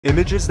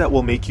Images that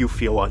will make you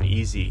feel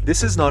uneasy.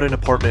 This is not an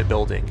apartment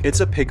building, it's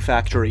a pig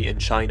factory in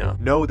China.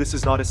 No, this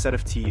is not a set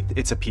of teeth,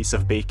 it's a piece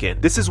of bacon.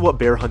 This is what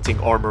bear hunting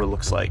armor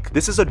looks like.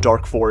 This is a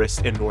dark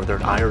forest in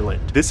Northern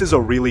Ireland. This is a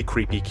really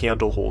creepy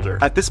candle holder.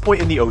 At this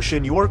point in the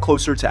ocean, you are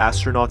closer to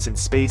astronauts in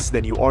space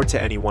than you are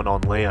to anyone on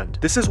land.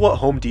 This is what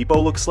Home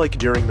Depot looks like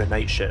during the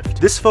night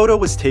shift. This photo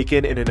was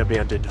taken in an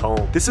abandoned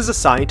home. This is a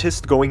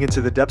scientist going into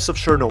the depths of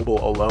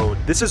Chernobyl alone.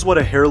 This is what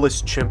a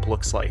hairless chimp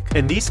looks like.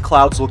 And these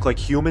clouds look like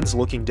humans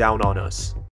looking down on us.